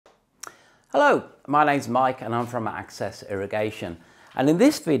Hello, my name's Mike and I'm from Access Irrigation, and in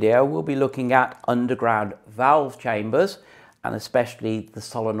this video we'll be looking at underground valve chambers and especially the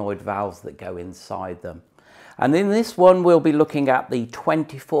solenoid valves that go inside them. And in this one we'll be looking at the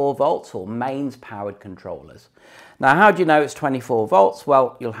 24 volts or mains powered controllers. Now how do you know it's 24 volts?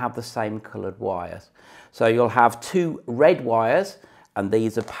 Well, you'll have the same coloured wires. So you'll have two red wires and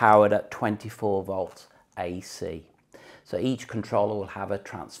these are powered at 24 volts AC. So each controller will have a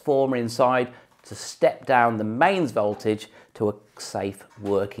transformer inside to step down the mains voltage to a safe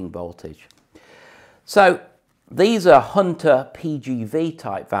working voltage. So these are Hunter PGV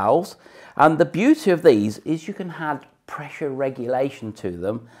type valves, and the beauty of these is you can add pressure regulation to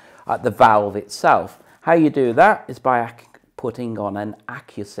them at the valve itself. How you do that is by putting on an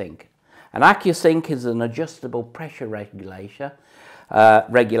AccuSync. An AccuSync is an adjustable pressure regulator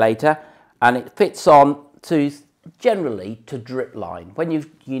and it fits on to generally to drip line. When you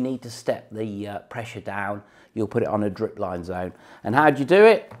need to step the pressure down, you'll put it on a drip line zone. And how do you do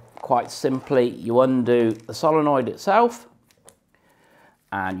it? Quite simply, you undo the solenoid itself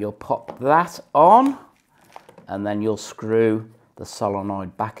and you'll pop that on, and then you'll screw the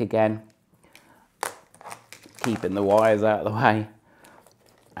solenoid back again, keeping the wires out of the way,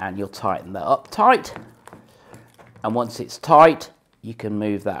 and you'll tighten that up tight. And once it's tight, you can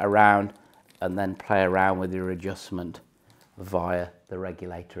move that around and then play around with your adjustment via the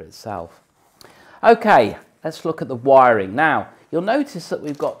regulator itself. Okay, let's look at the wiring. Now, you'll notice that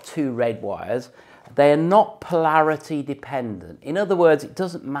we've got two red wires. They are not polarity dependent. In other words, it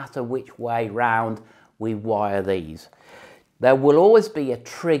doesn't matter which way round we wire these. There will always be a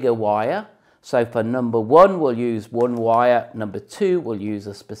trigger wire. So for number one, we'll use one wire. Number two, we'll use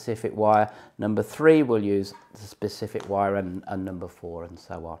a specific wire. Number three, we'll use the specific wire, and number four, and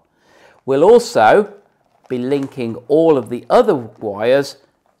so on. We'll also be linking all of the other wires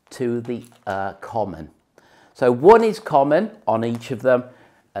to the common. So one is common on each of them,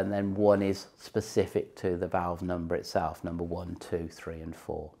 and then one is specific to the valve number itself, number 1, 2, 3 and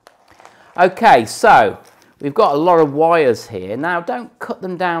 4. Okay, so we've got a lot of wires here. Now don't cut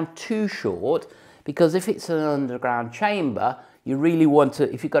them down too short, because if it's an underground chamber, you really want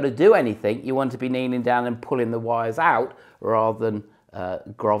to, if you've got to do anything, you want to be kneeling down and pulling the wires out rather than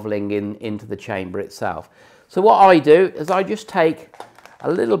groveling into the chamber itself. So what I do is I just take a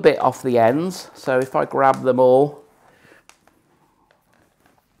little bit off the ends. So if I grab them all,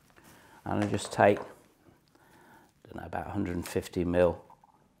 and I just take, I don't know, about 150 mil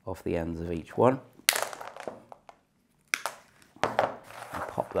off the ends of each one, and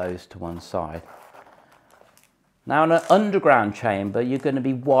pop those to one side. Now in an underground chamber, you're going to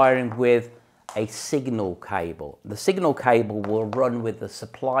be wiring with a signal cable. The signal cable will run with the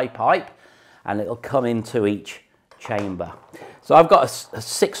supply pipe and it'll come into each chamber. So I've got a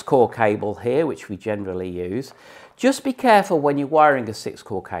 6-core cable here, which we generally use. Just be careful when you're wiring a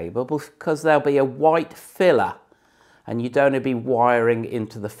 6-core cable, because there'll be a white filler and you don't want to be wiring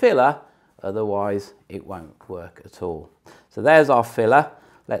into the filler, otherwise it won't work at all. So there's our filler.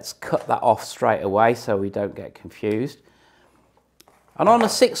 Let's cut that off straight away so we don't get confused. And on a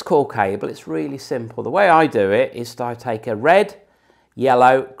 6-core cable, it's really simple. The way I do it is I take a red,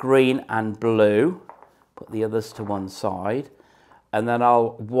 yellow, green and blue, put the others to one side, and then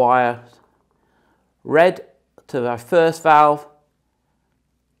I'll wire red to my first valve,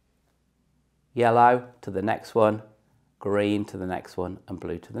 yellow to the next one, green to the next one and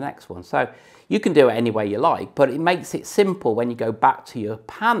blue to the next one. So you can do it any way you like, but it makes it simple when you go back to your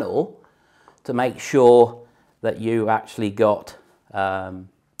panel to make sure that you actually got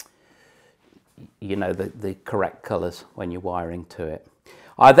you know, the correct colours when you're wiring to it.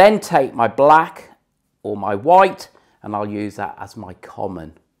 I then take my black or my white and I'll use that as my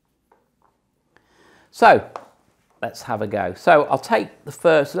common. So let's have a go. So I'll take the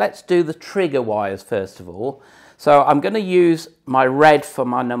first, let's do the trigger wires first of all. So I'm going to use my red for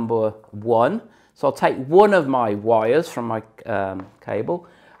my number 1. So I'll take one of my wires from my cable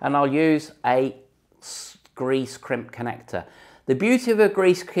and I'll use a grease crimp connector. The beauty of a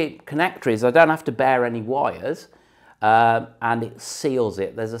grease crimp connector is I don't have to bare any wires and it seals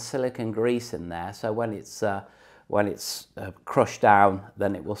it. There's a silicone grease in there, so when it's crushed down,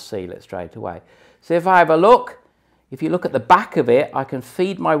 then it will seal it straight away. So if I have a look, if you look at the back of it, I can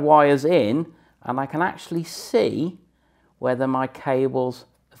feed my wires in and I can actually see whether my cables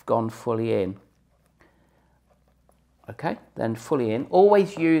have gone fully in. Okay, then fully in.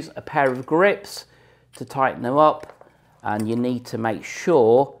 Always use a pair of grips to tighten them up, and you need to make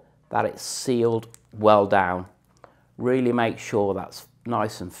sure that it's sealed well down. Really make sure that's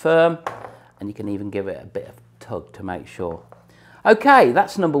nice and firm, and you can even give it a bit of tug to make sure. Okay,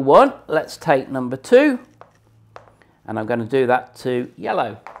 that's number 1. Let's take number 2, and I'm going to do that to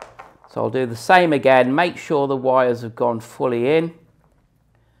yellow. So I'll do the same again, make sure the wires have gone fully in,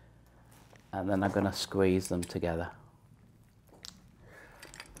 and then I'm going to squeeze them together.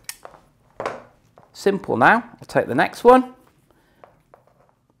 Simple now. I'll take the next one,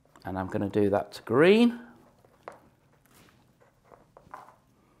 and I'm going to do that to green.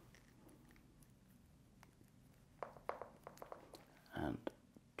 And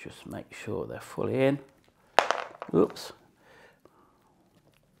just make sure they're fully in. Oops.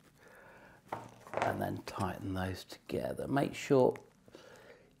 And then tighten those together. Make sure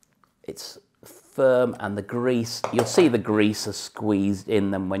it's firm and the grease, you'll see the grease is squeezed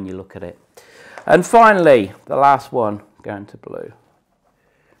in them when you look at it. And finally, the last one, going to blue.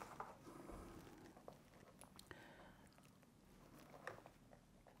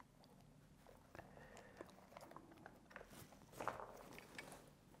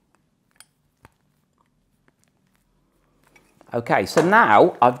 Okay, so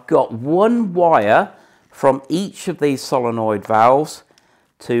now I've got one wire from each of these solenoid valves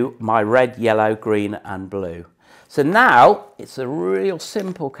to my red, yellow, green and blue. So now it's a real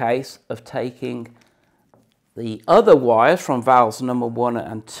simple case of taking the other wires from valves number 1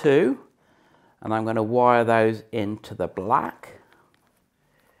 and 2, and I'm going to wire those into the black.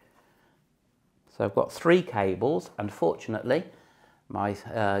 So I've got 3 cables, and fortunately my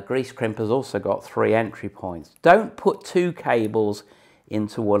grease crimper's also got 3 entry points. Don't put 2 cables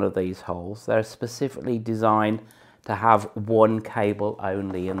into one of these holes. They're specifically designed to have 1 cable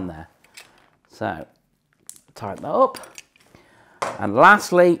only in there. So tighten that up. And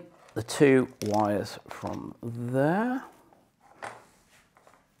lastly, the 2 wires from there.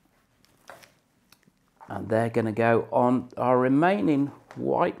 And they're going to go on our remaining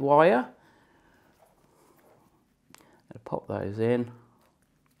white wire. I'll pop those in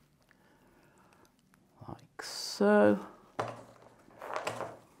like so.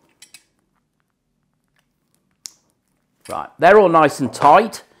 Right, they're all nice and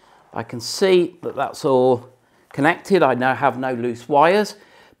tight. I can see that that's all connected. I now have no loose wires.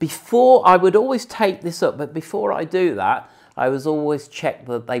 Before, I would always tape this up, but before I do that, I was always check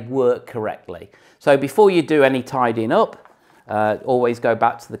that they work correctly. So before you do any tidying up, always go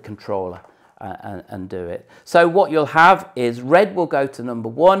back to the controller and do it. So what you'll have is red will go to number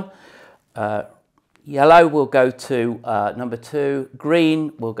 1, yellow will go to number 2,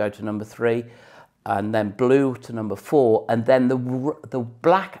 green will go to number 3, and then blue to number 4, and then the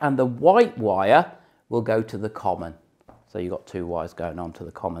black and the white wire will go to the common. So you've got 2 wires going on to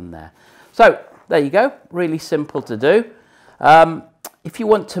the common there. So there you go, really simple to do. If you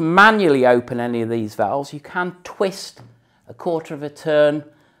want to manually open any of these valves, you can twist a 1/4 of a turn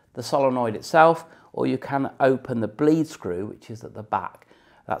the solenoid itself, or you can open the bleed screw, which is at the back.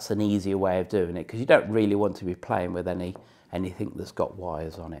 That's an easier way of doing it, because you don't really want to be playing with anything that's got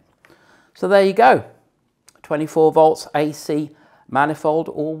wires on it. So there you go, 24 volts AC manifold,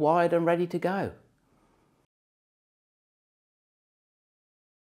 all wired and ready to go.